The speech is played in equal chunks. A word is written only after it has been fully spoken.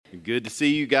Good to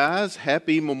see you guys.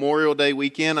 Happy Memorial Day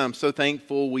weekend. I'm so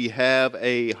thankful we have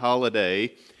a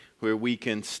holiday where we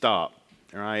can stop,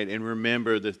 all right, and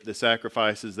remember the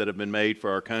sacrifices that have been made for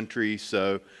our country.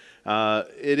 So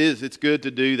it's good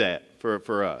to do that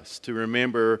for us, to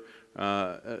remember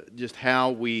just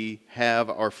how we have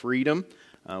our freedom.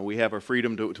 We have our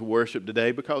freedom to worship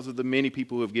today because of the many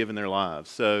people who have given their lives.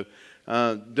 So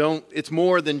it's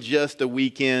more than just a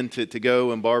weekend to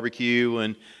go and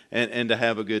barbecue and to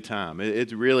have a good time.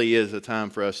 It really is a time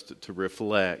for us to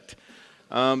reflect.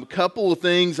 A couple of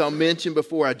things I'll mention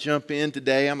before I jump in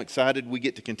today. I'm excited we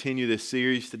get to continue this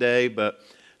series today, but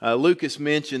Lucas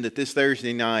mentioned that this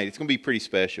Thursday night, it's going to be pretty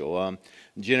special.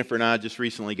 Jennifer and I just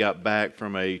recently got back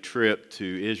from a trip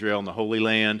to Israel and the Holy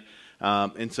Land.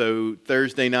 And so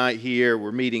Thursday night here,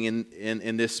 we're meeting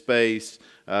in this space.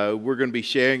 We're going to be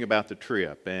sharing about the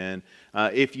trip. And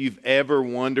if you've ever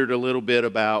wondered a little bit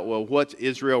about, well, what's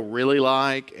Israel really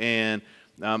like? And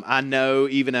I know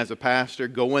even as a pastor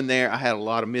going there, I had a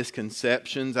lot of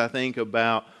misconceptions, I think,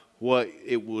 about what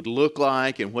it would look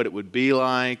like and what it would be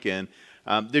like. And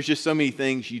there's just so many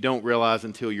things you don't realize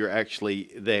until you're actually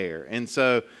there. And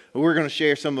so we're going to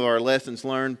share some of our lessons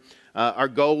learned. Our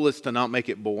goal is to not make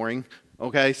it boring.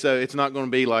 Okay, so it's not going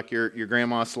to be like your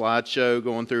grandma's slideshow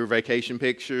going through vacation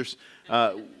pictures.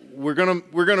 We're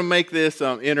gonna make this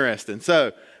interesting.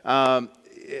 So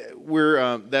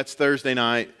that's Thursday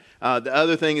night. The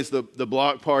other thing is the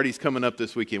block party's coming up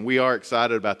this weekend. We are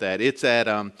excited about that.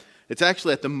 It's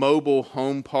actually at the Mobile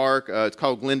Home Park. It's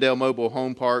called Glendale Mobile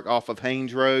Home Park off of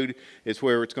Haynes Road. It's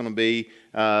where it's going to be.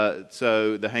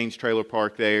 So the Haynes Trailer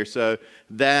Park there. So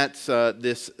that's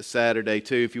this Saturday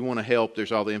too. If you want to help,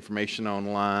 there's all the information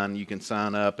online. You can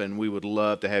sign up, and we would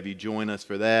love to have you join us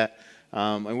for that.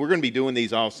 And we're going to be doing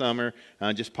these all summer,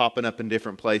 just popping up in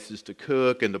different places to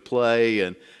cook and to play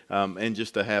and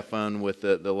just to have fun with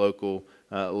the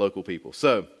local people.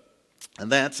 So and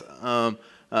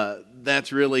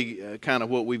that's really kind of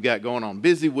what we've got going on.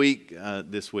 Busy week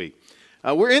this week.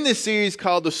 We're in this series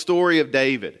called The Story of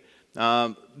David.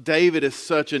 David is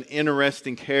such an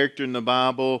interesting character in the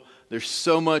Bible. There's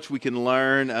so much we can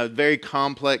learn, a very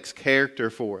complex character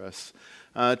for us.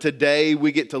 Today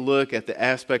we get to look at the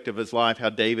aspect of his life, how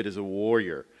David is a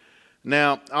warrior.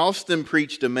 Now, Austin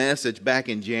preached a message back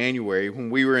in January when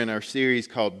we were in our series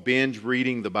called Binge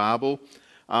Reading the Bible.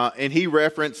 And he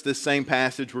referenced this same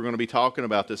passage we're going to be talking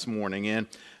about this morning. And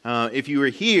if you were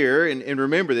here and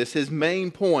remember this, his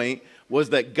main point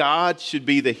was that God should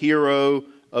be the hero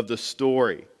of the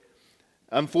story.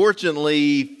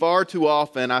 Unfortunately, far too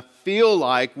often, I feel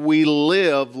like we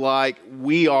live like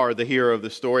we are the hero of the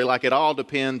story, like it all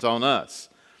depends on us.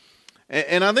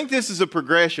 And I think this is a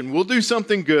progression. We'll do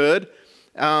something good,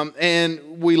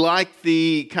 and we like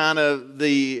the kind of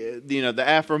the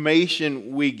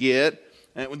affirmation we get.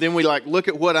 And then we look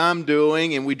at what I'm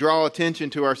doing, and we draw attention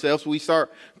to ourselves. We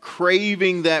start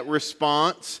craving that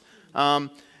response.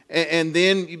 And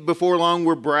then before long,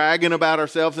 we're bragging about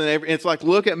ourselves. And it's like,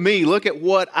 look at me. Look at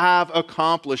what I've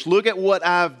accomplished. Look at what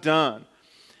I've done.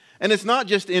 And it's not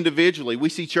just individually. We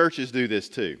see churches do this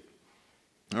too.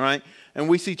 All right? And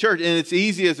we see church, and it's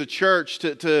easy as a church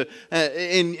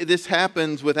and this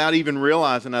happens without even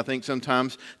realizing, I think,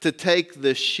 sometimes, to take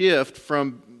the shift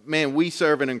from, man, we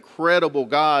serve an incredible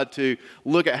God, to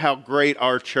look at how great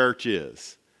our church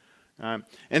is.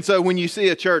 And so when you see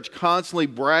a church constantly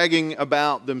bragging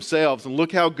about themselves and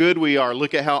look how good we are,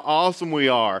 look at how awesome we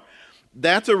are,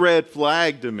 that's a red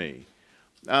flag to me.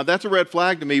 That's a red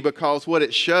flag to me because what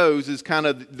it shows is kind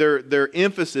of their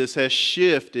emphasis has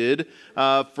shifted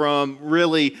from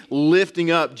really lifting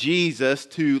up Jesus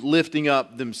to lifting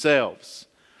up themselves.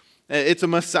 It's a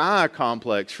Messiah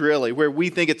complex, really, where we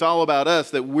think it's all about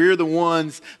us, that we're the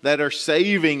ones that are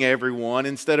saving everyone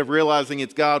instead of realizing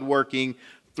it's God working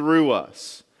through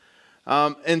us.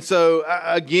 And so,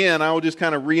 again, I will just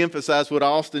kind of reemphasize what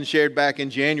Austin shared back in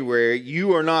January.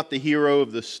 You are not the hero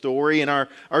of the story, and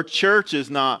our church is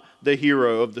not the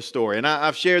hero of the story. And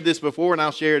I've shared this before, and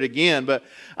I'll share it again, but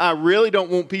I really don't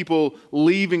want people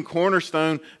leaving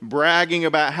Cornerstone bragging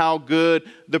about how good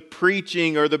the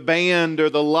preaching or the band or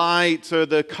the lights or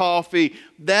the coffee.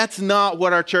 That's not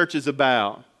what our church is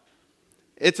about.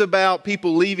 It's about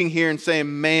people leaving here and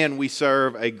saying, man, we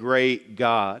serve a great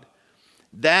God.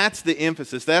 That's the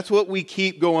emphasis. That's what we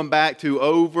keep going back to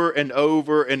over and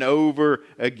over and over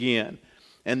again.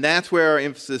 And that's where our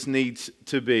emphasis needs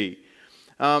to be.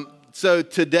 So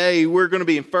today we're going to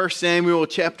be in 1 Samuel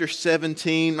chapter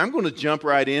 17. I'm going to jump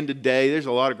right in today. There's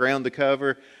a lot of ground to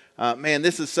cover. Man,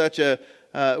 this is such a...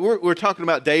 we're talking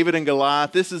about David and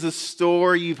Goliath. This is a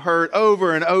story you've heard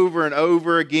over and over and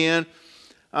over again.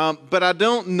 But I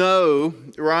don't know,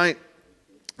 right,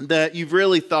 that you've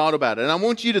really thought about it. And I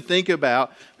want you to think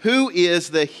about who is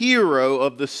the hero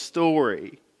of the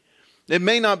story. It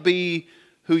may not be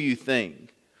who you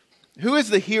think. Who is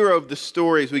the hero of the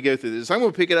story as we go through this? I'm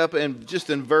going to pick it up in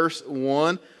verse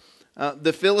 1.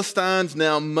 The Philistines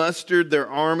now mustered their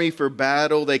army for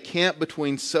battle. They camped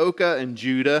between Soka and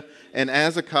Judah and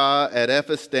Azekah at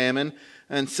Ephes-dammim.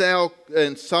 And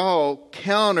Saul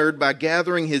countered by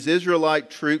gathering his Israelite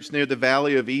troops near the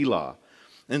valley of Elah.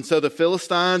 And so the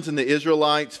Philistines and the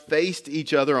Israelites faced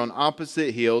each other on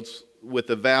opposite hills with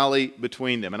the valley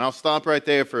between them. And I'll stop right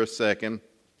there for a second.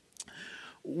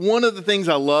 One of the things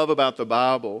I love about the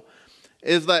Bible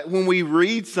is that when we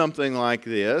read something like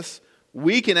this,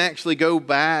 we can actually go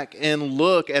back and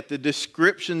look at the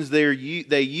descriptions they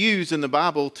use in the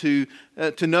Bible to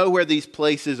know where these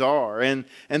places are. And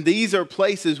these are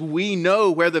places we know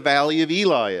where the Valley of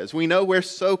Elah is. We know where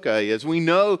Soka is. We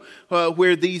know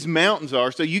where these mountains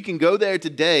are. So you can go there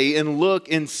today and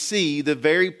look and see the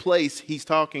very place he's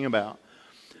talking about.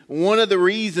 One of the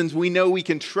reasons we know we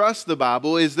can trust the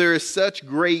Bible is there is such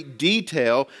great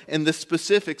detail in the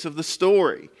specifics of the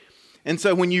story. And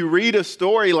so when you read a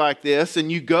story like this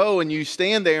and you go and you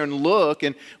stand there and look,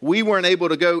 and we weren't able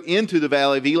to go into the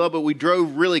Valley of Elah, but we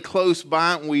drove really close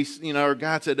by it, and our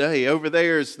guide said, hey, over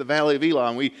there is the Valley of Elah,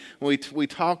 and we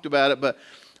talked about it. But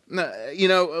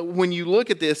when you look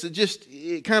at this,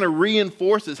 it kind of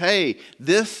reinforces, hey,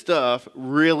 this stuff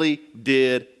really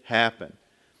did happen.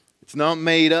 It's not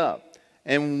made up.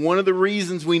 And one of the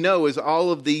reasons we know is all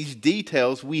of these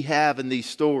details we have in these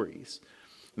stories.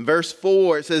 In verse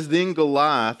 4, it says, Then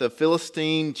Goliath, a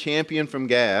Philistine champion from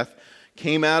Gath,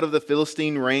 came out of the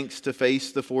Philistine ranks to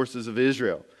face the forces of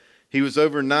Israel. He was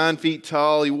over 9 feet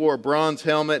tall. He wore a bronze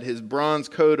helmet. His bronze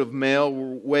coat of mail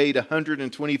weighed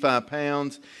 125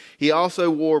 pounds. He also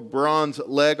wore bronze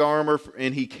leg armor,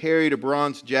 and he carried a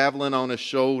bronze javelin on his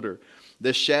shoulder.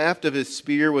 The shaft of his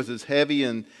spear was as heavy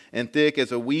and thick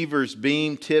as a weaver's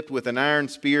beam, tipped with an iron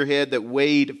spearhead that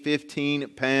weighed 15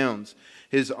 pounds.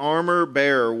 His armor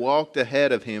bearer walked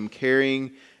ahead of him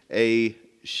carrying a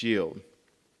shield.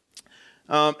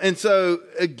 And so,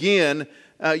 again,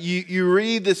 you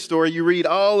read this story, you read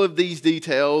all of these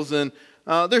details, and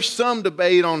there's some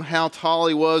debate on how tall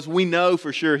he was. We know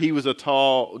for sure he was a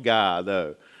tall guy,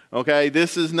 though. Okay,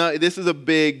 this is a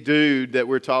big dude that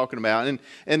we're talking about.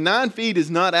 And 9 feet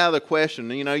is not out of the question.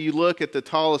 You look at the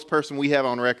tallest person we have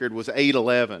on record was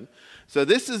 8'11". So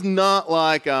this is not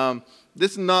like beyond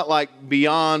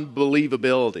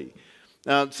believability.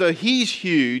 So he's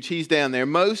huge. He's down there.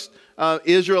 Most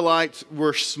Israelites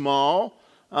were small.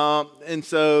 And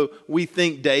so we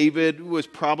think David was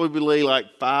probably like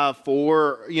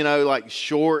 5'4", like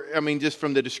short. Just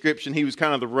from the description, he was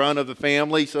kind of the run of the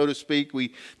family, so to speak.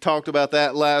 We talked about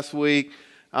that last week.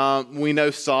 We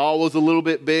know Saul was a little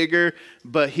bit bigger.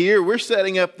 But here we're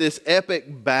setting up this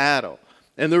epic battle.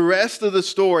 And the rest of the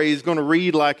story is going to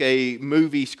read like a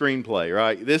movie screenplay,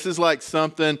 right? This is like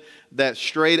something that's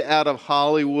straight out of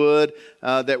Hollywood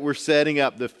that we're setting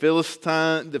up. The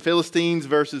Philistines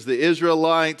versus the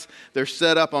Israelites. They're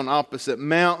set up on opposite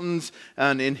mountains.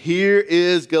 And here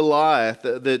is Goliath,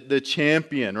 the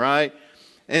champion, right?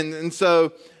 And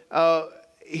so I'll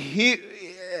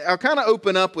kind of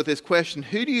open up with this question.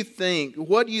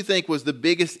 What do you think was the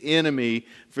biggest enemy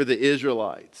for the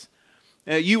Israelites?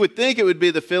 You would think it would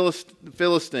be the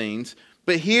Philistines,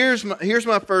 but here's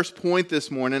my first point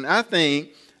this morning. I think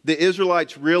the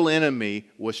Israelites' real enemy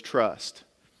was trust.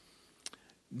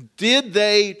 Did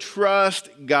they trust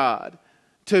God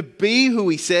to be who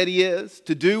He said He is,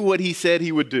 to do what He said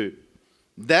He would do?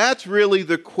 That's really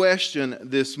the question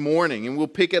this morning, and we'll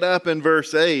pick it up in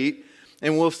verse 8,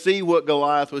 and we'll see what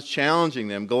Goliath was challenging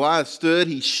them. Goliath stood,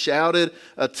 he shouted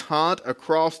a taunt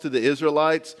across to the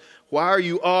Israelites. Why are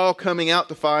you all coming out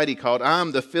to fight? He called.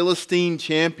 I'm the Philistine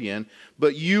champion,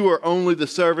 but you are only the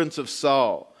servants of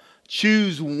Saul.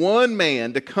 Choose one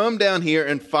man to come down here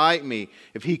and fight me.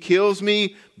 If he kills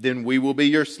me, then we will be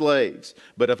your slaves.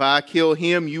 But if I kill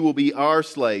him, you will be our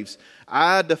slaves.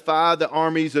 I defy the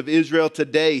armies of Israel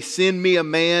today. Send me a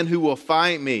man who will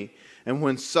fight me. And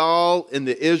when Saul and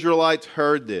the Israelites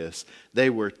heard this, they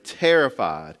were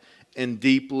terrified and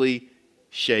deeply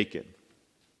shaken.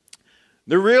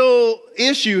 The real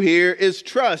issue here is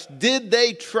trust. Did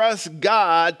they trust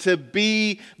God to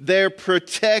be their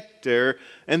protector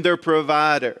and their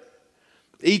provider?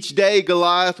 Each day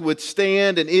Goliath would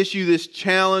stand and issue this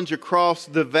challenge across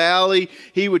the valley.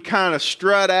 He would kind of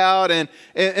strut out, and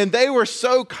they were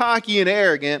so cocky and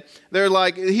arrogant. They're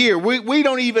like, here, we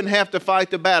don't even have to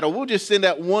fight the battle. We'll just send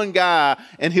out one guy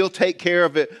and he'll take care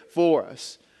of it for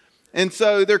us. And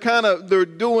so they're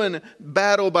doing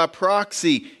battle by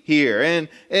proxy here. And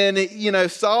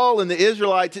Saul and the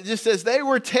Israelites, it just says they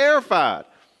were terrified.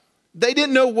 They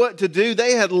didn't know what to do.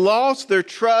 They had lost their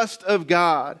trust of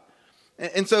God.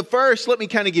 And so first, let me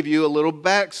kind of give you a little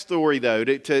backstory, though,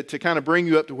 to kind of bring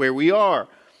you up to where we are.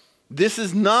 This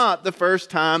is not the first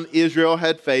time Israel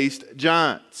had faced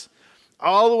giants.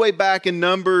 All the way back in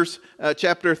Numbers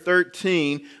chapter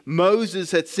 13,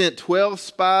 Moses had sent 12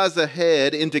 spies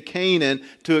ahead into Canaan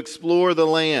to explore the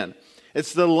land.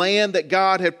 It's the land that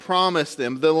God had promised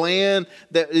them, the land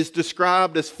that is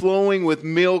described as flowing with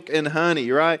milk and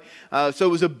honey, right? So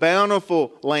it was a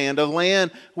bountiful land, a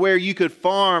land where you could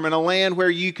farm and a land where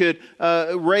you could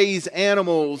raise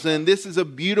animals. And this is a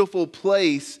beautiful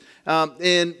place.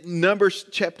 In Numbers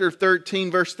chapter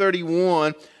 13, verse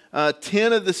 31,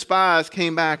 10 of the spies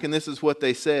came back, and this is what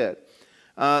they said.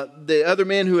 The other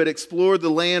men who had explored the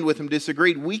land with him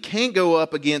disagreed. We can't go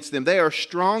up against them. They are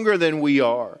stronger than we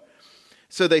are.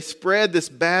 So they spread this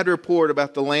bad report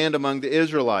about the land among the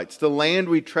Israelites. The land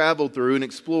we traveled through and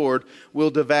explored will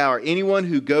devour anyone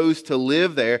who goes to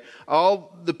live there.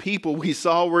 All the people we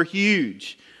saw were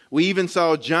huge. We even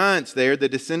saw giants there, the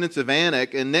descendants of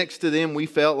Anak, and next to them we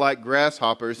felt like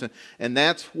grasshoppers. And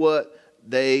that's what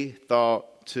they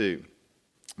thought too.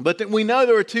 But then we know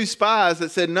there were two spies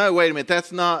that said, no, wait a minute,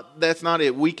 that's not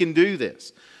it. We can do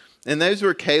this. And those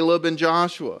were Caleb and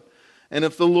Joshua. And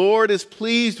if the Lord is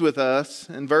pleased with us,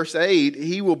 in verse 8,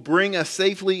 he will bring us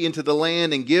safely into the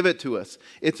land and give it to us.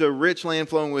 It's a rich land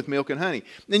flowing with milk and honey.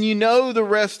 And you know the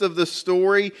rest of the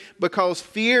story, because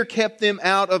fear kept them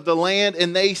out of the land,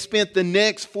 and they spent the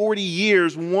next 40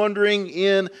 years wandering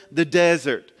in the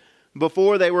desert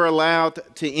before they were allowed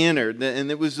to enter. And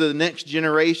it was the next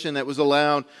generation that was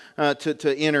allowed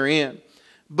to enter in.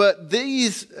 But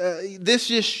this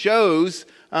just shows,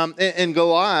 and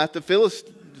Goliath, the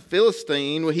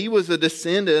Philistine, he was a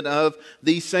descendant of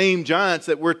these same giants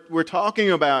that we're talking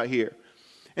about here.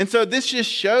 And so this just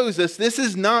shows us this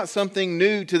is not something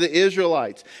new to the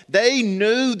Israelites. They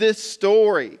knew this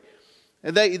story.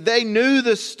 They knew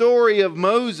the story of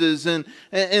Moses, and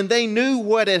they knew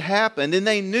what had happened, and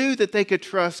they knew that they could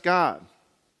trust God.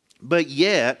 But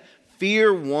yet,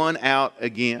 fear won out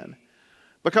again,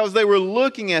 because they were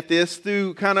looking at this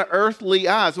through kind of earthly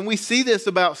eyes. And we see this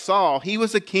about Saul. He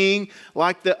was a king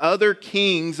like the other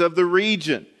kings of the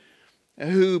region,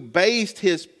 who based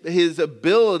his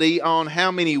ability on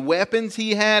how many weapons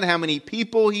he had, how many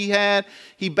people he had.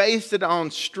 He based it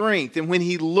on strength. And when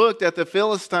he looked at the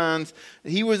Philistines,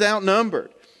 he was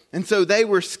outnumbered. And so they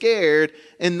were scared,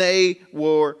 and they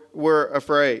were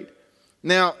afraid.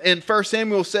 Now, in 1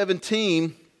 Samuel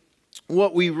 17,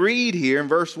 what we read here in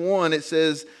verse 1, it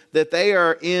says that they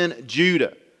are in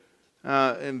Judah.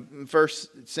 In 1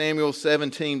 Samuel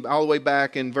 17, all the way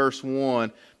back in verse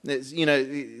 1,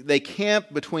 they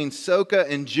camped between Soka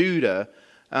and Judah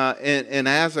and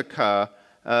Azekah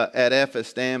at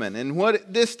Ephes Dammim. And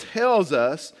what this tells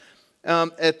us,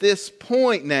 at this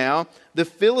point now, the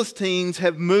Philistines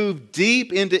have moved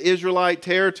deep into Israelite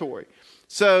territory.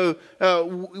 So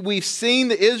we've seen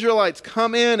the Israelites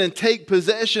come in and take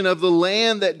possession of the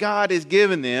land that God has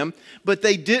given them, but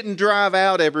they didn't drive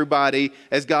out everybody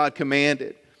as God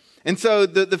commanded. And so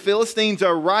the Philistines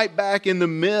are right back in the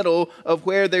middle of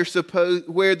where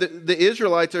the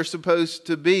Israelites are supposed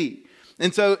to be.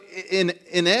 And so in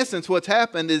essence, what's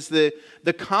happened is the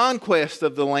conquest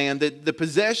of the land, the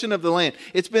possession of the land,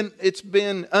 it's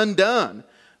been undone,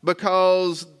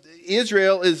 because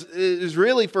Israel is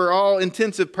really, for all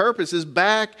intensive purposes,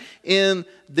 back in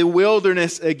the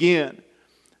wilderness again.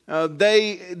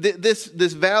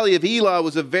 This valley of Elah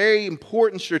was a very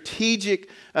important strategic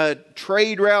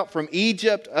trade route from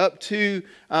Egypt up to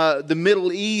the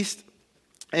Middle East.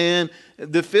 And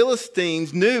the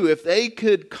Philistines knew if they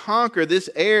could conquer this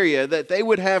area, that they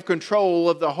would have control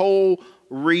of the whole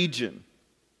region.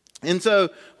 And so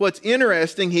what's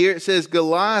interesting here, it says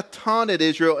Goliath taunted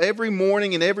Israel every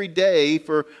morning and every day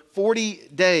for 40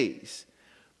 days.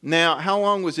 Now, how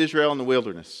long was Israel in the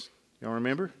wilderness? Y'all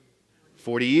remember?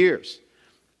 40 years.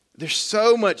 There's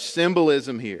so much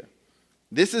symbolism here.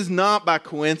 This is not by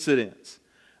coincidence.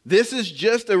 This is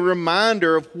just a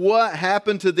reminder of what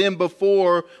happened to them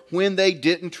before when they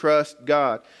didn't trust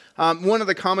God. One of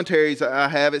the commentaries I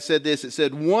have, it said this. It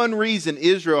said, one reason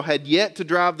Israel had yet to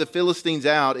drive the Philistines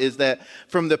out is that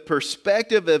from the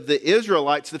perspective of the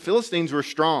Israelites, the Philistines were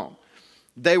strong.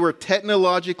 They were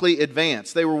technologically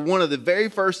advanced. They were one of the very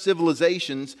first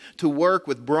civilizations to work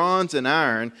with bronze and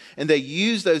iron, and they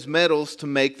used those metals to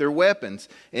make their weapons.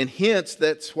 And hence,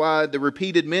 that's why the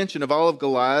repeated mention of all of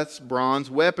Goliath's bronze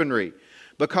weaponry.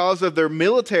 Because of their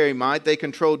military might, they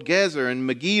controlled Gezer and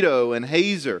Megiddo and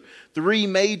Hazor, three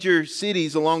major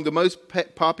cities along the most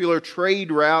popular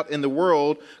trade route in the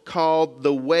world called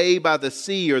the Way by the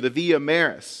Sea, or the Via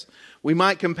Maris. We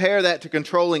might compare that to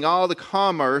controlling all the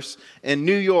commerce in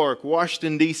New York,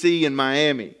 Washington, D.C., and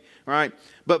Miami, right?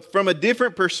 But from a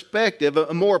different perspective,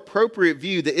 a more appropriate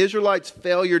view, the Israelites'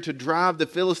 failure to drive the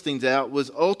Philistines out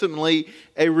was ultimately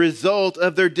a result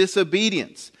of their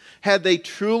disobedience. Had they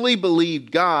truly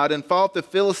believed God and fought the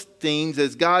Philistines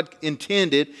as God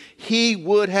intended, He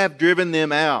would have driven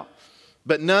them out.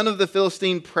 But none of the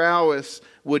Philistine prowess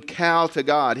would cow to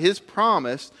God. His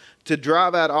promise to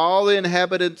drive out all the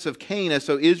inhabitants of Canaan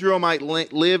so Israel might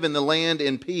live in the land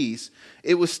in peace,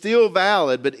 it was still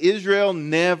valid, but Israel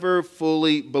never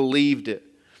fully believed it.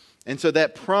 And so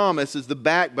that promise is the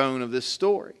backbone of this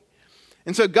story.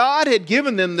 And so God had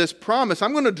given them this promise.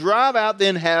 I'm going to drive out the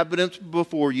inhabitants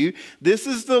before you. This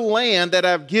is the land that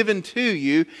I've given to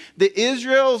you. The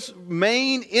Israel's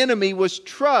main enemy was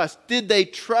trust. Did they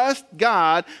trust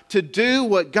God to do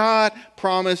what God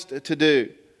promised to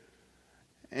do?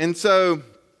 And so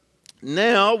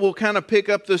now we'll kind of pick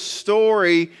up the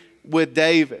story with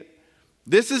David.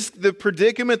 This is the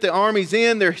predicament the army's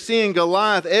in. They're seeing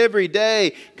Goliath every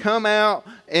day come out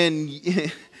and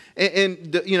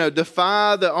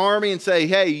defy the army and say,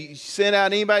 hey, you send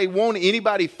out anybody, won't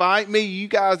anybody fight me? You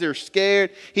guys are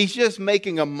scared. He's just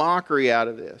making a mockery out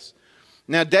of this.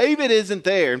 Now, David isn't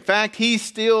there. In fact, he's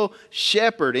still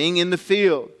shepherding in the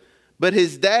field. But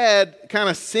his dad kind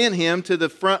of sent him to the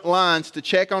front lines to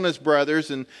check on his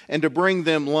brothers and to bring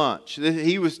them lunch.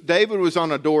 David was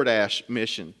on a DoorDash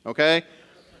mission, okay?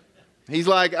 He's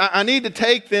like, I need to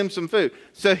take them some food.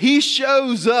 So he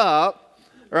shows up,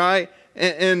 right,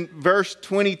 in verse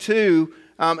 22.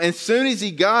 As soon as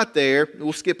he got there,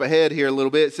 we'll skip ahead here a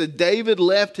little bit. It said, David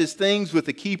left his things with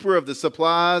the keeper of the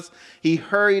supplies. He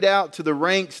hurried out to the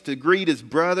ranks to greet his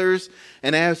brothers.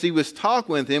 And as he was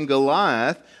talking with him,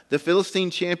 Goliath, the Philistine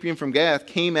champion from Gath,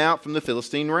 came out from the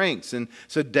Philistine ranks. And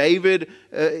so David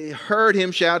heard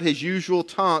him shout his usual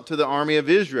taunt to the army of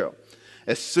Israel.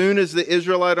 As soon as the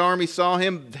Israelite army saw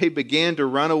him, they began to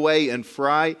run away in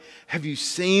fright. Have you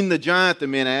seen the giant? The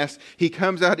men asked. He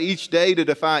comes out each day to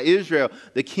defy Israel.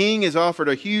 The king has offered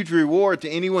a huge reward to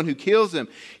anyone who kills him.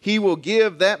 He will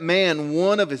give that man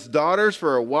one of his daughters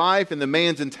for a wife, and the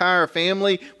man's entire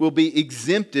family will be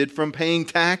exempted from paying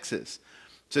taxes.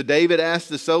 So David asked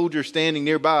the soldier standing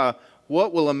nearby,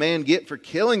 what will a man get for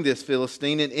killing this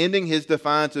Philistine and ending his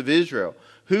defiance of Israel?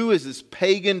 Who is this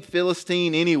pagan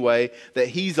Philistine anyway that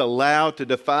he's allowed to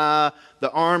defy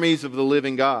the armies of the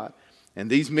living God? And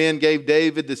these men gave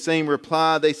David the same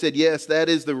reply. They said, yes, that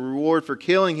is the reward for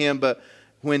killing him. But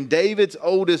when David's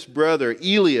oldest brother,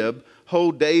 Eliab,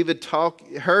 heard David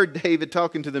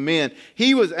talking to the men,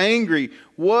 he was angry.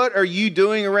 What are you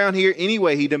doing around here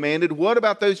anyway? He demanded. What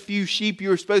about those few sheep you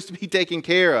were supposed to be taking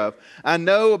care of? I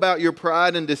know about your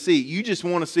pride and deceit. You just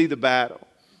want to see the battle.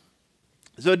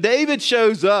 So David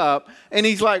shows up and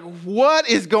he's like, what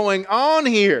is going on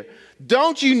here?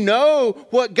 Don't you know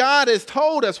what God has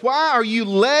told us? Why are you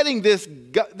letting this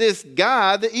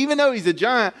guy, even though he's a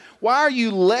giant, why are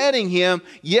you letting him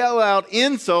yell out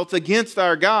insults against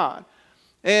our God?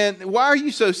 And why are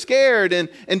you so scared? And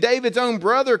David's own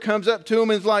brother comes up to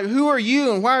him and is like, who are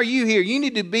you and why are you here?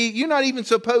 You're not even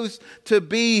supposed to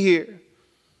be here.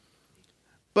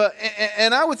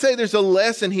 And I would say there's a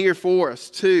lesson here for us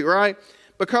too, right?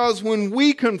 Because when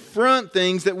we confront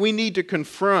things that we need to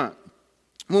confront,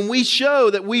 when we show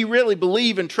that we really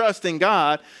believe and trust in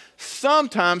God,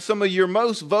 sometimes some of your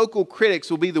most vocal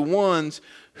critics will be the ones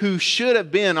who should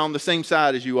have been on the same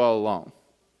side as you all along.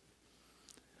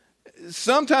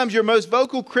 Sometimes your most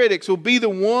vocal critics will be the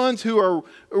ones who are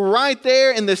right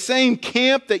there in the same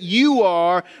camp that you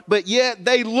are, but yet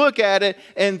they look at it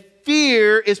and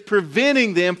fear is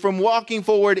preventing them from walking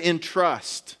forward in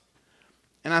trust.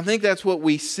 And I think that's what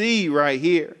we see right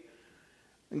here.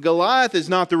 Goliath is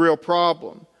not the real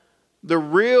problem. The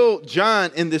real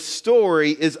giant in this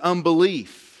story is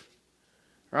unbelief.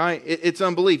 Right? It's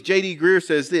unbelief. J.D. Greer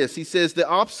says this. He says, the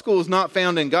obstacle is not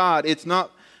found in God. It's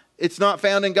not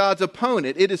found in God's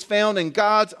opponent. It is found in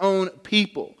God's own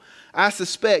people. I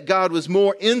suspect God was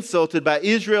more insulted by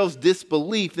Israel's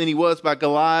disbelief than he was by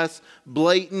Goliath's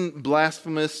blatant,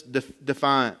 blasphemous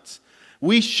defiance.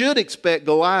 We should expect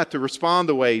Goliath to respond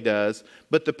the way he does,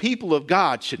 but the people of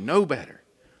God should know better.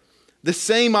 The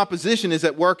same opposition is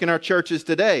at work in our churches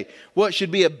today. What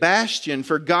should be a bastion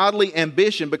for godly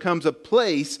ambition becomes a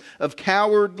place of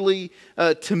cowardly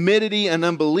timidity and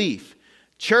unbelief.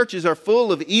 Churches are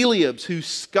full of Eliabs who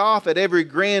scoff at every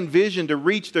grand vision to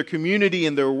reach their community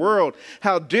and their world.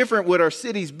 How different would our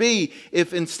cities be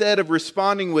if instead of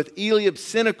responding with Eliab's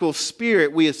cynical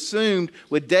spirit, we assumed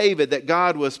with David that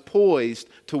God was poised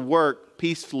to work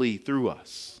peacefully through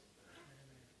us.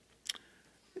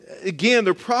 Again,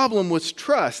 their problem was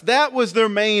trust. That was their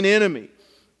main enemy.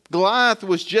 Goliath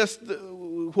was just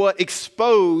what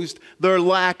exposed their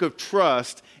lack of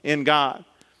trust in God.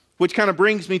 Which kind of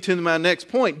brings me to my next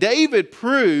point. David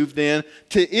proved then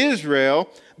to Israel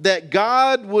that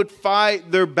God would fight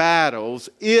their battles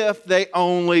if they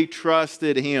only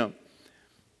trusted him.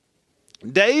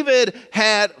 David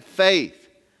had faith.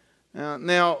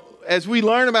 Now, as we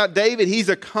learn about David, he's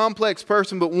a complex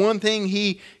person, but one thing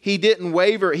he didn't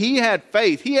waver. He had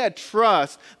faith. He had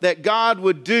trust that God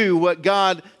would do what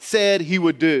God said he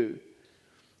would do.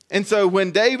 And so when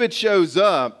David shows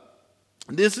up,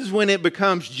 this is when it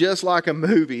becomes just like a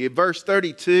movie. In verse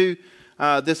 32,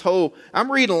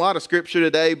 I'm reading a lot of scripture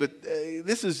today, but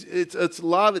it's a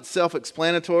lot of it's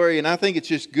self-explanatory, and I think it's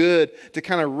just good to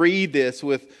kind of read this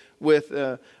with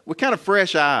kind of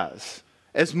fresh eyes,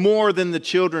 as more than the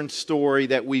children's story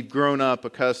that we've grown up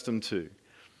accustomed to.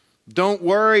 Don't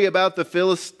worry about the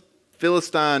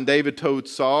Philistine, David told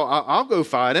Saul. I'll go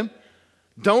fight him.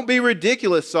 Don't be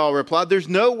ridiculous, Saul replied. There's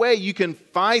no way you can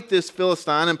fight this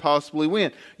Philistine and possibly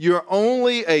win. You're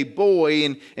only a boy,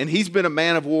 and he's been a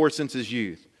man of war since his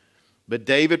youth. But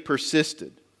David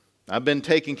persisted. I've been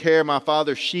taking care of my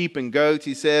father's sheep and goats,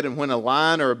 he said, and when a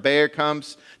lion or a bear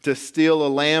comes to steal a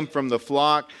lamb from the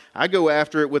flock, I go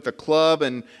after it with a club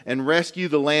and rescue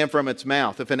the lamb from its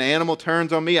mouth. If an animal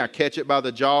turns on me, I catch it by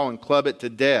the jaw and club it to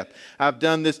death. I've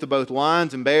done this to both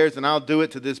lions and bears, and I'll do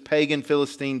it to this pagan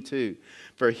Philistine too.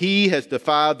 For he has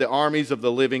defied the armies of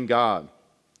the living God.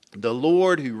 The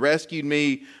Lord who rescued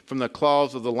me from the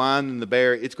claws of the lion and the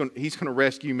bear, he's going to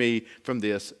rescue me from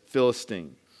this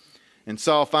Philistine. And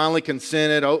Saul finally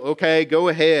consented. Oh, okay, go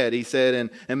ahead, he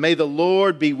said, and may the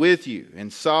Lord be with you.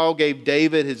 And Saul gave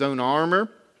David his own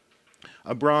armor,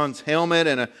 a bronze helmet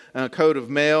and a coat of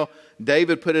mail.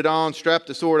 David put it on, strapped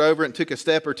the sword over it, and took a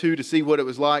step or two to see what it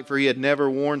was like, for he had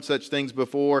never worn such things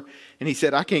before. And he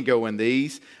said, I can't go in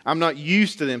these. I'm not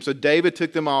used to them. So David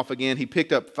took them off again. He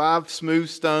picked up 5 smooth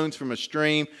stones from a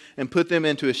stream and put them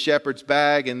into a shepherd's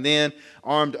bag. And then,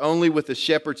 armed only with a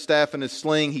shepherd's staff and a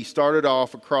sling, he started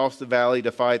off across the valley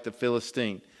to fight the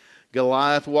Philistine.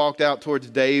 Goliath walked out towards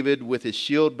David with his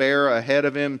shield bearer ahead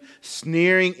of him,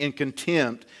 sneering in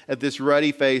contempt at this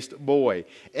ruddy-faced boy.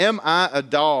 Am I a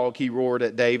dog, he roared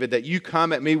at David, that you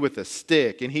come at me with a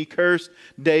stick? And he cursed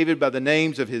David by the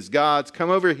names of his gods. Come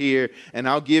over here, and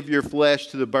I'll give your flesh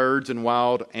to the birds and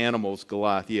wild animals,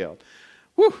 Goliath yelled.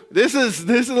 Whew, this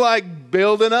is like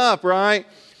building up, right?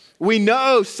 We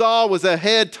know Saul was a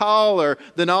head taller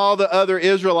than all the other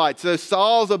Israelites, so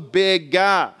Saul's a big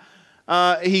guy.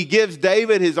 He gives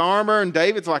David his armor, and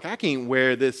David's like, I can't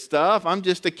wear this stuff. I'm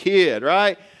just a kid,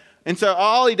 right? And so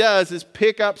all he does is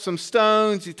pick up some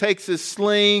stones. He takes his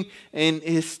sling and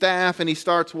his staff, and he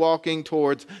starts walking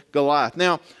towards Goliath.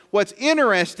 Now, what's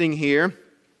interesting here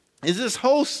is this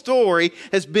whole story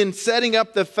has been setting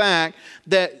up the fact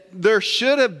that there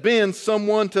should have been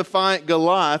someone to fight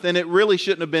Goliath, and it really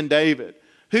shouldn't have been David.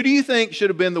 Who do you think should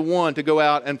have been the one to go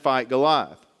out and fight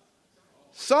Goliath?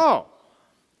 Saul.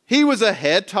 He was a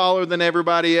head taller than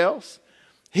everybody else.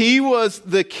 He was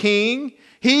the king.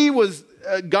 He was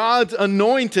God's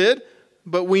anointed.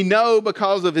 But we know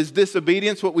because of his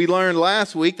disobedience, what we learned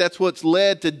last week, that's what's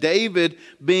led to David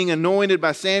being anointed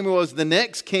by Samuel as the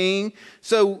next king.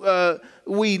 So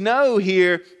we know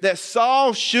here that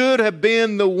Saul should have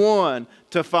been the one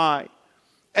to fight.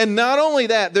 And not only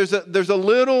that, there's a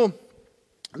little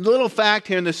fact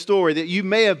here in the story that you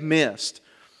may have missed.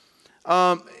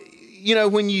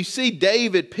 When you see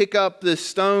David pick up the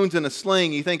stones in a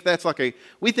sling, you think that's like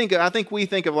we think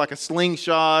of like a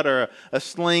slingshot or a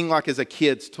sling like as a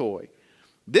kid's toy.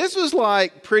 This was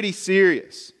like pretty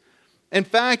serious. In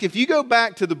fact, if you go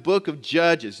back to the book of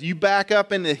Judges, you back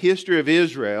up in the history of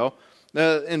Israel,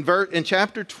 in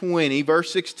chapter 20,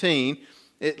 verse 16,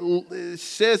 it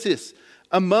says this: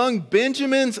 among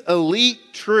Benjamin's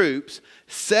elite troops,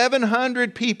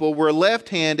 700 people were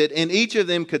left-handed, and each of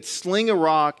them could sling a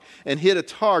rock and hit a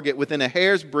target within a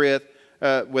hair's breadth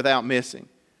without missing.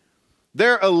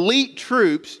 Their elite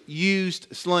troops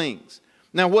used slings.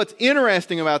 Now, what's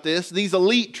interesting about this, these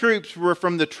elite troops were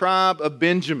from the tribe of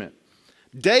Benjamin.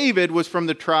 David was from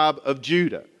the tribe of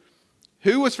Judah.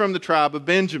 Who was from the tribe of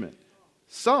Benjamin?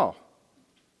 Saul.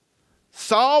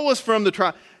 Saul was from the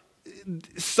tribe.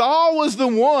 Saul was the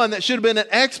one that should have been an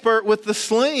expert with the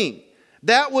sling.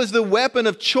 That was the weapon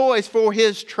of choice for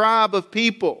his tribe of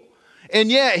people. And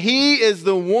yet he is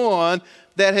the one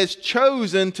that has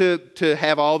chosen to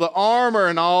have all the armor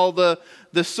and all the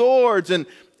swords. And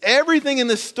everything in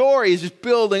the story is just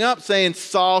building up, saying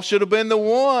Saul should have been the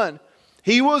one.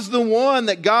 He was the one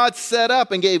that God set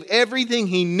up and gave everything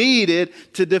he needed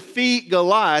to defeat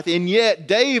Goliath. And yet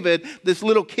David, this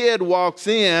little kid, walks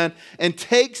in and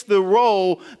takes the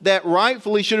role that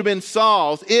rightfully should have been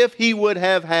Saul's if he would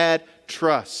have had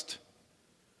trust.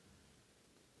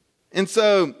 And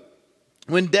so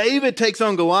when David takes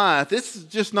on Goliath, this is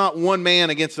just not one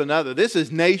man against another. This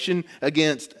is nation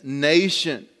against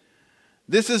nation.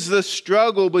 This is the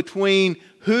struggle between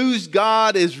whose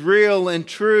God is real and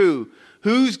true.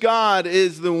 Whose God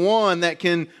is the one that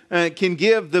can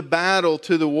give the battle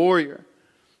to the warrior.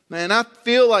 And I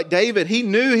feel like David, he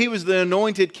knew he was the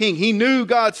anointed king. He knew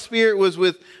God's Spirit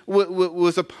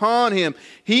was upon him.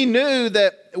 He knew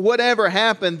that whatever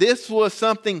happened, this was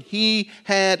something he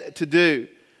had to do.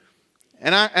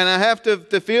 And I have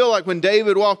to feel like when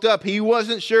David walked up, he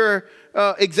wasn't sure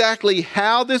exactly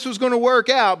how this was going to work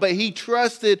out, but he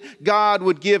trusted God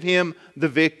would give him the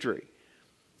victory.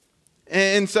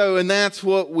 And that's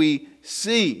what we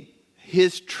see.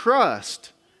 His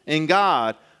trust in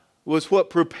God was what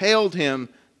propelled him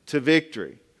to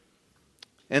victory.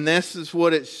 And this is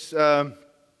what it's, then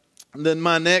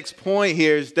my next point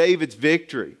here is David's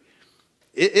victory.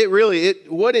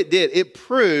 What it did, it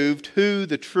proved who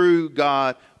the true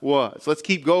God was. Let's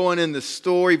keep going in the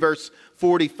story, verse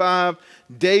 45.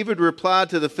 David replied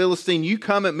to the Philistine, "You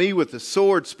come at me with the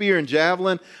sword, spear, and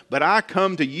javelin, but I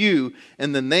come to you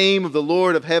in the name of the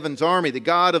Lord of heaven's army, the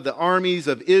God of the armies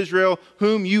of Israel,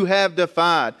 whom you have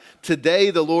defied.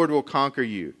 Today the Lord will conquer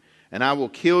you, and I will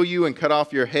kill you and cut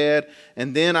off your head,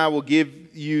 and then I will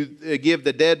give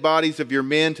the dead bodies of your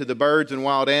men to the birds and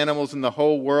wild animals, and the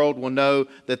whole world will know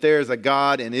that there is a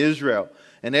God in Israel.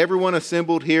 And everyone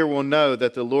assembled here will know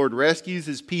that the Lord rescues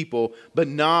his people, but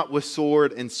not with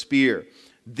sword and spear.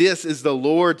 This is the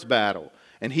Lord's battle,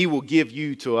 and he will give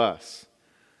you to us."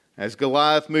 As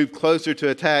Goliath moved closer to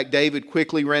attack, David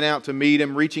quickly ran out to meet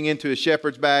him. Reaching into his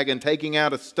shepherd's bag and taking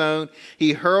out a stone,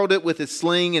 he hurled it with his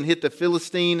sling and hit the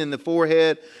Philistine in the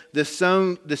forehead. The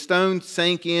stone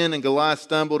sank in, and Goliath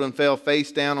stumbled and fell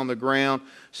face down on the ground.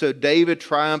 So David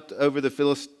triumphed over the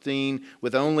Philistine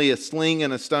with only a sling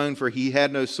and a stone, for he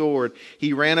had no sword.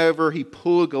 He ran over, he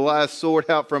pulled Goliath's sword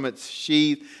out from its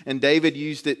sheath, and David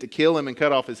used it to kill him and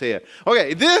cut off his head.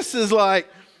 Okay, this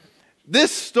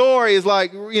story is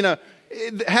like,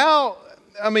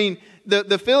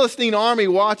 the Philistine army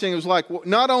watching was like,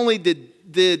 not only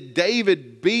did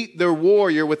David beat their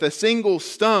warrior with a single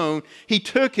stone, he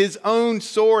took his own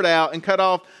sword out and cut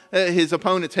off his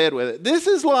opponent's head with it. This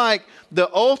is like the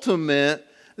ultimate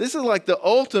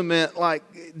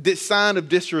sign of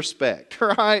disrespect,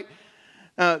 right?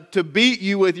 To beat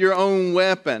you with your own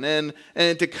weapon and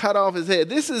to cut off his head.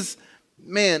 This is,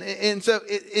 man, and so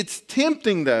it's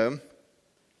tempting though.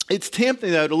 It's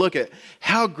tempting, though, to look at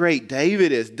how great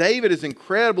David is. David is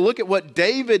incredible. Look at what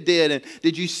David did. And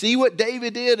did you see what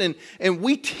David did? And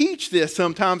we teach this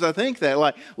sometimes, I think that.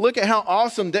 Like, look at how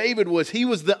awesome David was. He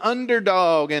was the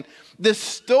underdog. And the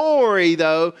story,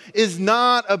 though, is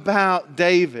not about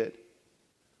David.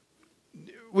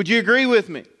 Would you agree with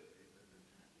me?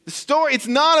 The story, it's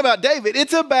not about David.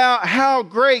 It's about how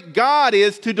great God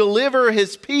is to deliver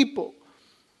his people.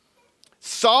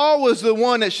 Saul was the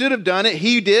one that should have done it.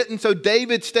 He didn't, so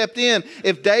David stepped in.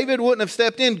 If David wouldn't have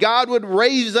stepped in, God would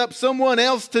raise up someone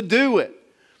else to do it.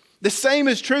 The same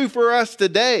is true for us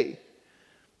today.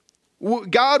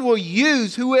 God will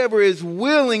use whoever is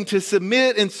willing to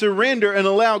submit and surrender and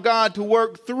allow God to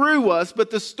work through us, but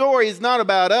the story is not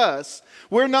about us.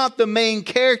 We're not the main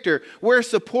character. We're a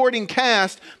supporting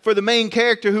cast for the main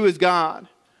character, who is God.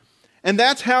 And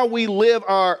that's how we live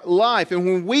our life. And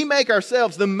when we make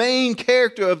ourselves the main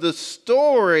character of the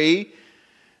story,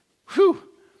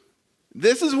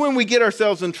 this is when we get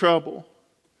ourselves in trouble.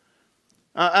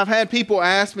 I've had people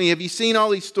ask me, have you seen all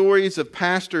these stories of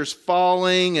pastors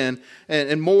falling and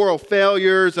moral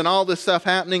failures and all this stuff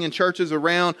happening in churches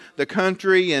around the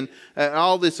country and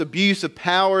all this abuse of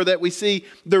power that we see?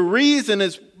 The reason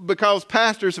is because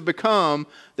pastors have become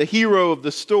the hero of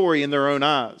the story in their own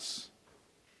eyes.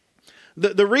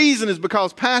 The reason is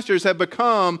because pastors have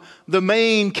become the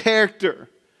main character.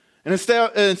 And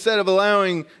instead of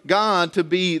allowing God to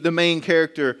be the main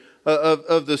character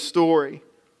of the story.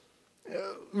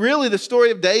 Really, the story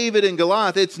of David and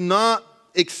Goliath, it's not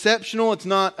exceptional. It's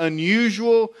not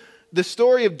unusual. The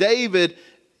story of David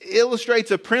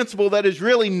illustrates a principle that is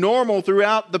really normal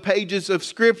throughout the pages of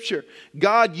Scripture.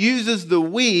 God uses the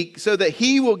weak so that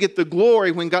He will get the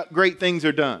glory when great things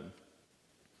are done.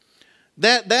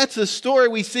 That's a story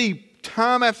we see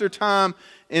time after time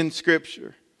in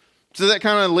Scripture. So that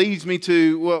kind of leads me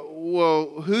to,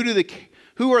 well,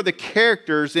 who are the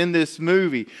characters in this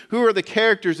movie? Who are the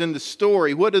characters in the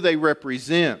story? What do they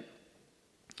represent?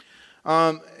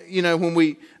 When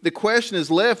the question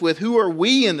is left with, who are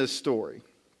we in this story?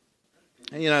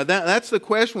 That's the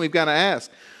question we've got to ask.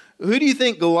 Who do you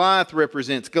think Goliath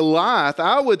represents? Goliath,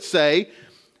 I would say,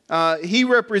 he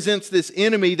represents this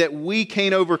enemy that we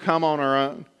can't overcome on our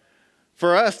own.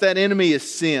 For us, that enemy is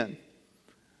sin.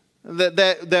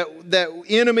 That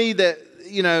enemy that,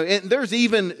 and there's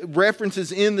even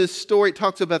references in this story. It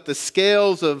talks about the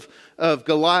scales of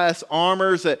Goliath's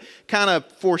armors that kind of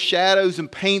foreshadows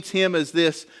and paints him as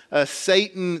this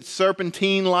Satan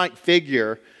serpentine-like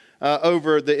figure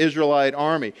over the Israelite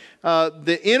army.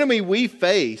 The enemy we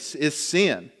face is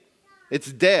sin.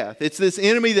 It's death. It's this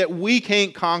enemy that we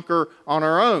can't conquer on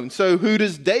our own. So who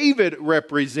does David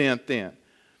represent then?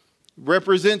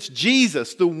 Represents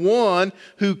Jesus, the one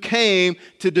who came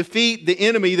to defeat the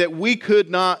enemy that we could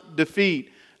not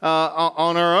defeat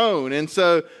on our own. And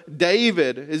so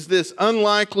David is this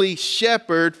unlikely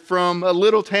shepherd from a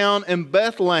little town in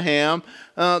Bethlehem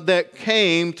that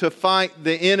came to fight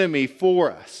the enemy for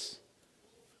us.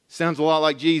 Sounds a lot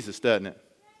like Jesus, doesn't it?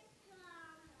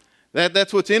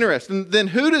 That's what's interesting. Then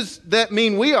who does that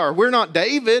mean we are? We're not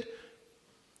David.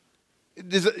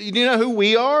 Do you know who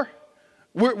we are?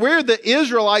 We're the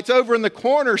Israelites over in the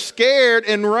corner, scared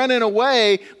and running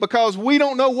away because we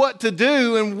don't know what to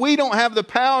do and we don't have the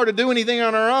power to do anything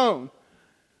on our own.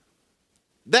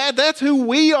 That's who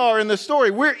we are in the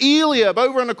story. We're Eliab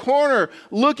over in the corner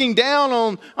looking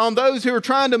down on those who are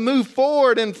trying to move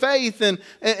forward in faith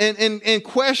and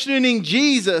questioning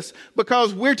Jesus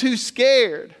because we're too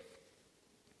scared.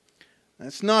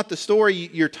 That's not the story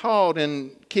you're taught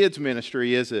in kids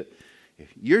ministry, is it?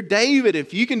 You're David.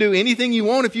 If you can do anything you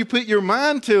want, if you put your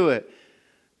mind to it,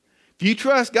 if you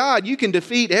trust God, you can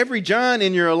defeat every giant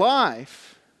in your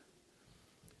life.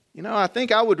 I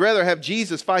think I would rather have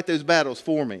Jesus fight those battles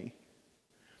for me.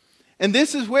 And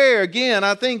this is where, again,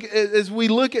 I think as we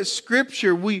look at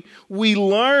Scripture, we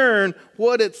learn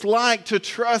what it's like to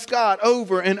trust God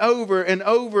over and over and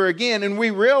over again. And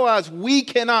we realize we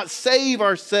cannot save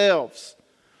ourselves.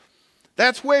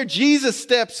 That's where Jesus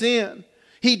steps in.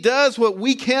 He does what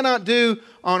we cannot do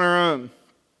on our own.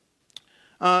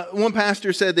 One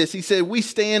pastor said this. He said, we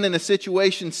stand in a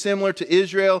situation similar to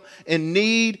Israel in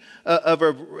need of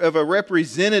a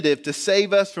representative to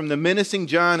save us from the menacing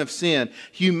giant of sin.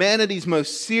 Humanity's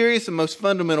most serious and most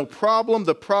fundamental problem,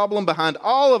 the problem behind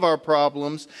all of our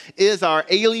problems, is our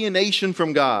alienation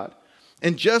from God.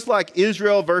 And just like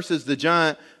Israel versus the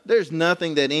giant, there's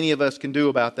nothing that any of us can do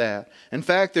about that. In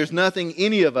fact, there's nothing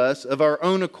any of us of our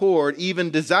own accord even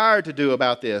desire to do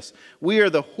about this. We are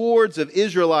the hordes of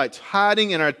Israelites hiding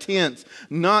in our tents,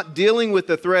 not dealing with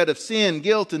the threat of sin,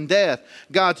 guilt, and death.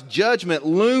 God's judgment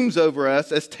looms over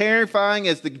us as terrifying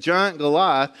as the giant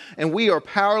Goliath, and we are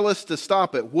powerless to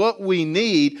stop it. What we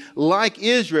need, like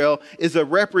Israel, is a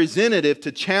representative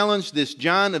to challenge this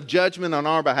giant of judgment on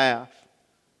our behalf.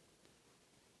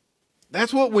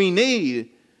 That's what we need.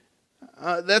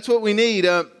 That's what we need.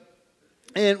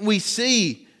 And we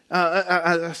see,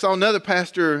 I saw another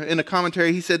pastor in a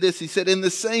commentary, he said this, he said, in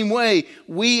the same way,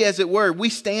 we as it were, we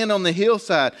stand on the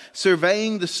hillside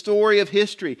surveying the story of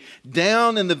history.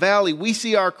 Down in the valley, we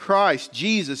see our Christ,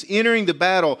 Jesus, entering the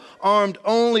battle, armed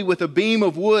only with a beam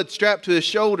of wood strapped to his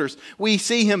shoulders. We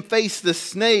see him face the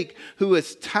snake who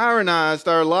has tyrannized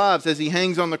our lives as he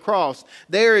hangs on the cross.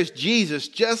 There is Jesus,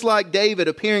 just like David,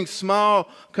 appearing small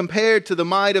compared to the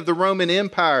might of the Roman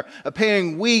Empire,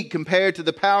 appearing weak compared to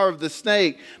the power of the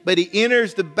snake, but he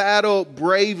enters the battle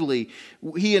bravely.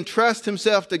 He entrusts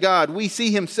himself to God. We see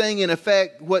him saying in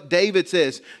effect what David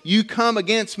says, you come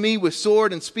against me with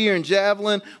sword and spear and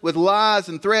javelin, with lies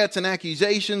and threats and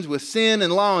accusations, with sin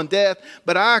and law and death,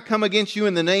 but I come against you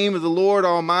in the name of the Lord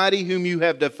Almighty, whom you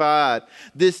have defied.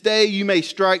 This day you may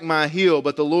strike my heel,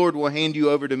 but the Lord will hand you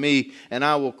over to me, and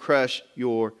I will crush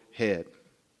your head.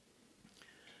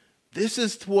 This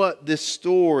is what this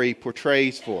story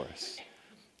portrays for us.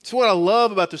 It's what I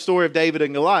love about the story of David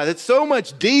and Goliath. It's so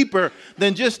much deeper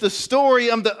than just the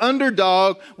story of the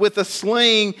underdog with a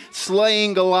sling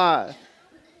slaying Goliath.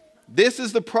 This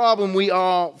is the problem we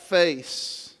all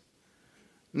face.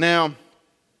 Now,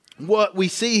 what we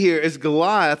see here is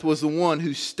Goliath was the one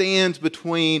who stands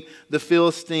between the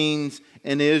Philistines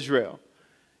and Israel.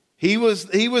 He was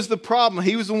the problem.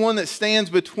 He was the one that stands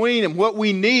between. And what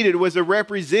we needed was a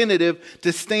representative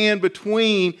to stand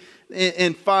between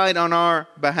and fight on our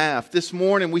behalf. This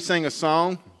morning we sang a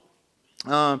song,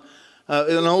 an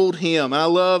old hymn. And I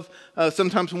love,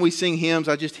 sometimes when we sing hymns,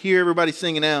 I just hear everybody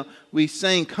singing out. We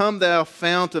sang, "Come thou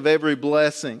fount of every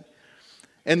blessing."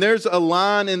 And there's a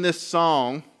line in this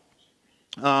song.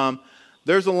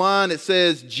 There's a line that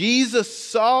says, "Jesus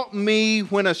sought me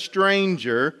when a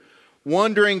stranger,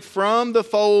 wandering from the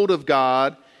fold of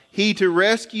God, he to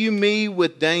rescue me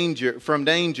from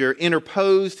danger,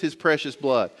 interposed his precious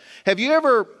blood." Have you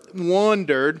ever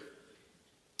wondered,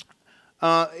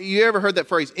 you ever heard that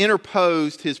phrase,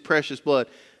 interposed his precious blood?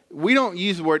 We don't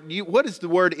use the word, what does the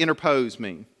word interpose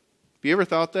mean? Have you ever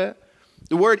thought that?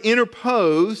 The word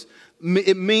interpose,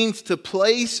 it means to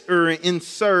place or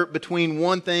insert between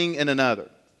one thing and another.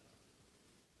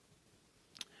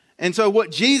 And so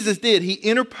what Jesus did, he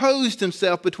interposed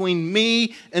himself between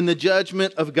me and the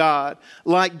judgment of God.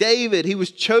 Like David, he was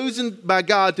chosen by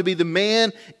God to be the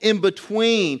man in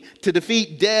between, to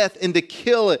defeat death and to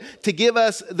kill it, to give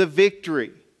us the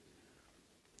victory.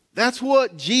 That's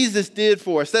what Jesus did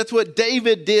for us. That's what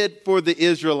David did for the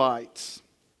Israelites.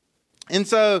 And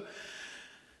so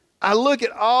I look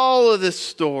at all of this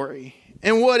story,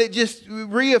 and what it just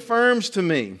reaffirms to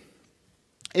me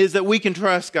is that we can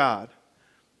trust God.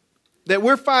 That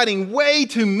we're fighting way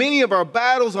too many of our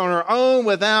battles on our own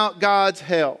without God's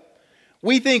help.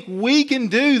 We think we can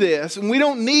do this and we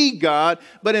don't need God,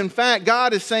 but in fact,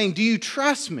 God is saying, "Do you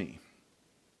trust me?"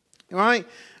 All right?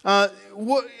 I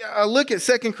look at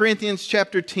 2 Corinthians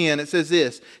chapter 10. It says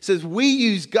this. It says, "We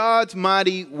use God's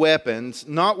mighty weapons,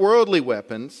 not worldly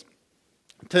weapons,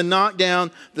 to knock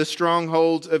down the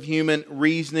strongholds of human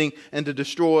reasoning and to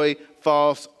destroy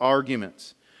false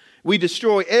arguments. We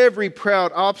destroy every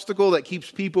proud obstacle that keeps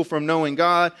people from knowing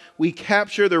God. We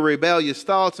capture their rebellious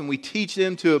thoughts and we teach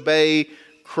them to obey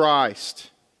Christ."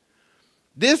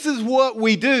 This is what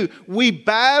we do. We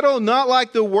battle not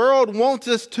like the world wants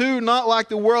us to, not like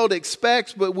the world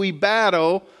expects, but we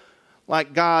battle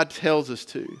like God tells us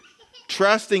to.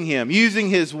 Trusting Him, using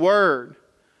His Word.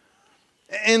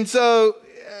 And so,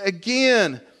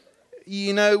 again,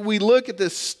 you know, we look at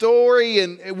this story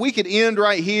and we could end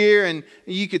right here and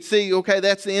you could see, okay,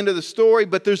 that's the end of the story,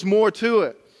 but there's more to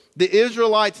it. The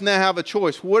Israelites now have a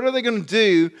choice. What are they going to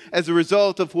do as a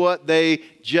result of what they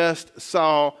just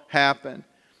saw happen?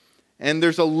 And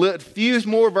there's a few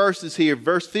more verses here.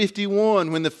 Verse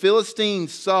 51, "When the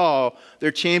Philistines saw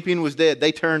their champion was dead,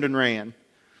 they turned and ran.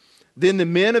 Then the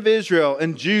men of Israel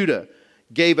and Judah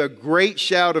gave a great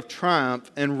shout of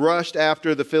triumph and rushed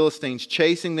after the Philistines,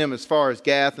 chasing them as far as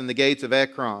Gath and the gates of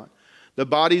Ekron. The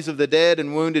bodies of the dead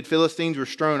and wounded Philistines were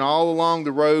strewn all along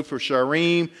the road for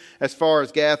Sharim as far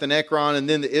as Gath and Ekron. And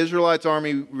then the Israelites'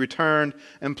 army returned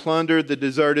and plundered the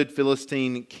deserted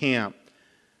Philistine camp."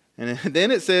 And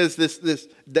then it says this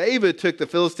David took the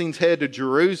Philistines' head to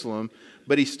Jerusalem,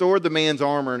 but he stored the man's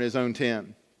armor in his own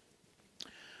tent.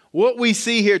 What we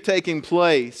see here taking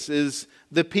place is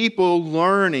the people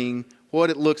learning what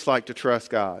it looks like to trust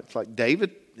God. It's like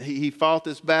David, he fought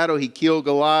this battle. He killed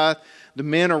Goliath. The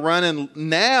men are running.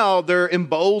 Now they're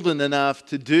emboldened enough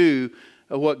to do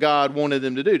what God wanted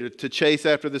them to do, to chase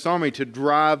after this army, to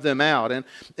drive them out.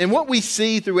 And what we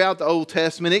see throughout the Old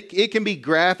Testament, it can be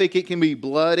graphic, it can be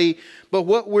bloody, but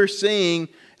what we're seeing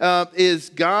is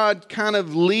God kind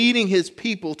of leading His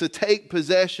people to take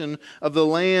possession of the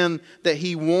land that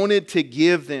He wanted to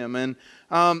give them. And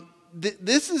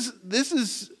this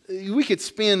is we could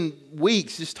spend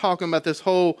weeks just talking about this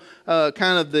whole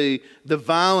kind of the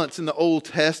violence in the Old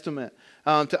Testament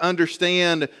to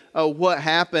understand what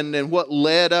happened and what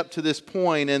led up to this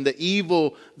point and the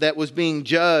evil that was being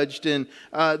judged. And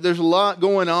there's a lot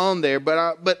going on there,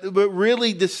 but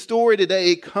really this story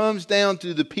today, it comes down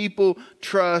to the people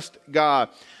trust God.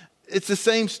 It's the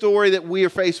same story that we are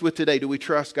faced with today. Do we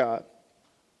trust God?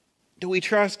 Do we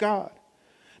trust God?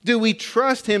 Do we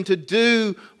trust Him to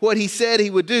do what He said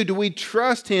He would do? Do we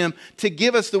trust Him to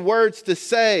give us the words to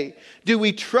say? Do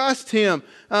we trust Him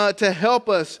to help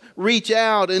us reach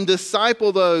out and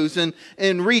disciple those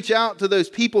and reach out to those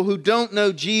people who don't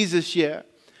know Jesus yet?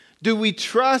 Do we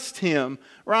trust Him,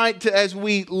 right, as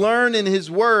we learn in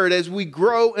His Word, as we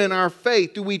grow in our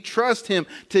faith? Do we trust Him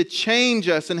to change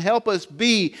us and help us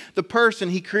be the person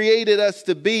He created us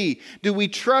to be? Do we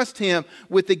trust Him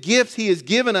with the gifts He has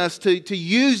given us to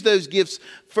use those gifts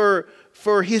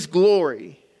for His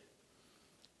glory?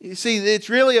 You see,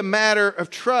 it's really a matter of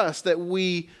trust that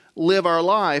we live our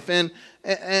life. And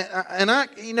I,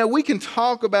 we can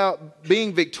talk about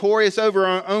being victorious over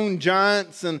our own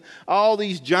giants and all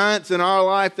these giants in our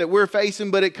life that we're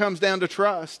facing, but it comes down to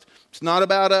trust. It's not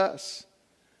about us.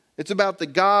 It's about the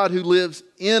God who lives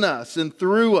in us and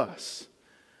through us.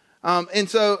 And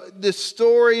so the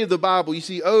story of the Bible you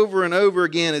see over and over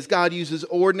again is God uses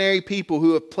ordinary people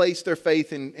who have placed their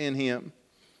faith in Him.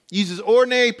 Uses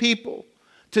ordinary people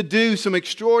to do some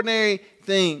extraordinary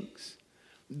things.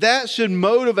 That should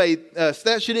motivate us.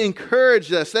 That should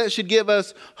encourage us. That should give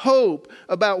us hope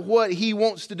about what He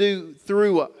wants to do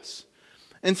through us.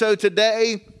 And so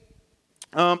today,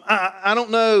 I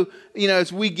don't know,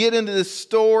 as we get into this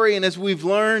story and as we've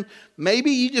learned,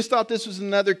 maybe you just thought this was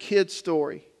another kid's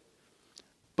story.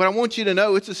 But I want you to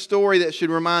know it's a story that should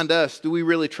remind us, do we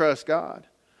really trust God?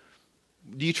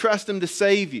 Do you trust Him to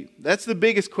save you? That's the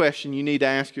biggest question you need to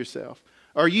ask yourself.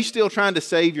 Are you still trying to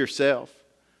save yourself?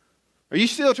 Are you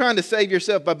still trying to save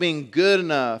yourself by being good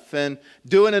enough and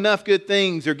doing enough good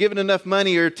things or giving enough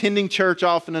money or attending church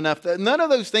often enough? None of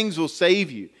those things will save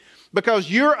you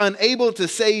because you're unable to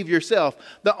save yourself.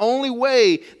 The only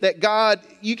way that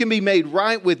you can be made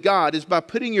right with God is by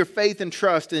putting your faith and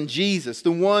trust in Jesus,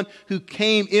 the one who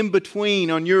came in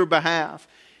between on your behalf.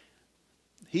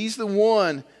 He's the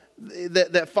one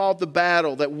that fought the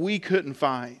battle that we couldn't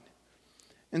fight.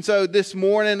 And so this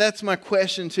morning, that's my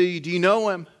question to you. Do you know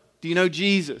Him? Do you know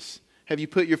Jesus? Have you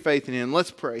put your faith in Him? Let's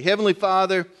pray. Heavenly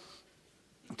Father,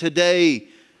 today,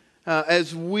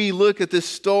 as we look at this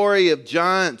story of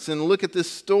giants and look at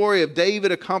this story of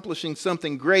David accomplishing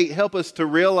something great, help us to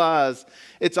realize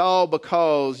it's all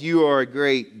because you are a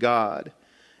great God.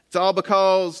 It's all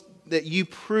because that you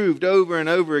proved over and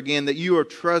over again that you are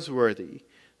trustworthy,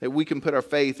 that we can put our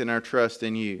faith and our trust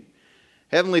in you.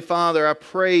 Heavenly Father, I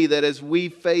pray that as we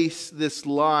face this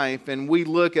life and we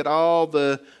look at all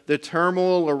the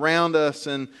turmoil around us,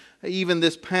 and even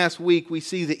this past week we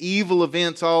see the evil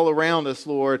events all around us,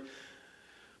 Lord,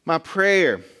 my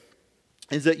prayer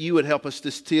is that you would help us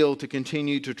to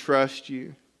continue to trust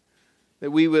you,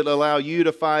 that we would allow you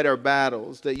to fight our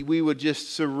battles, that we would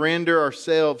just surrender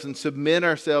ourselves and submit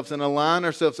ourselves and align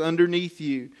ourselves underneath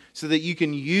you so that you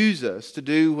can use us to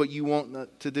do what you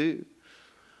want to do.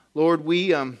 Lord,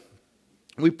 we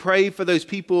pray for those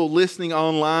people listening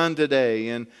online today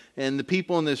and the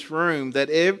people in this room, that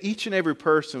each and every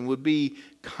person would be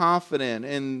confident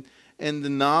in the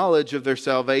knowledge of their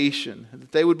salvation,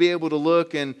 that they would be able to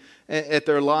look at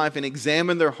their life and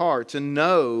examine their hearts and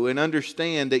know and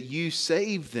understand that you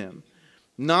saved them,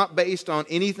 not based on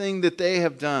anything that they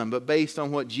have done, but based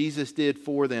on what Jesus did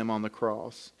for them on the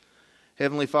cross.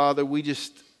 Heavenly Father,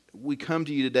 we come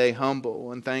to you today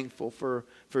humble and thankful for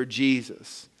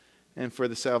Jesus and for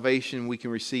the salvation we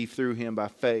can receive through Him by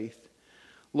faith.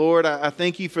 Lord, I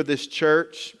thank you for this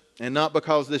church, and not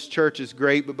because this church is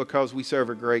great, but because we serve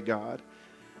a great God.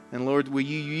 And Lord, will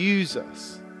you use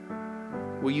us?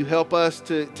 Will you help us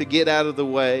to get out of the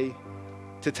way,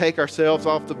 to take ourselves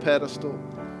off the pedestal,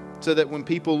 so that when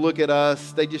people look at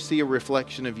us, they just see a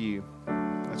reflection of you.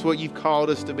 That's what you've called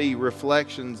us to be,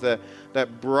 reflections that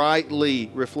brightly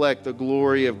reflect the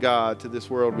glory of God to this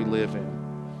world we live in.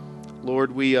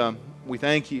 Lord, we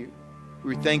thank you.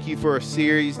 We thank you for a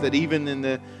series that even in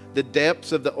the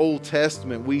depths of the Old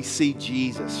Testament, we see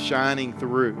Jesus shining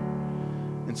through.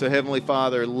 And so, Heavenly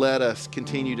Father, let us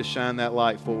continue to shine that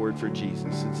light forward for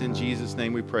Jesus. It's in Jesus'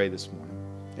 name we pray this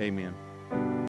morning. Amen.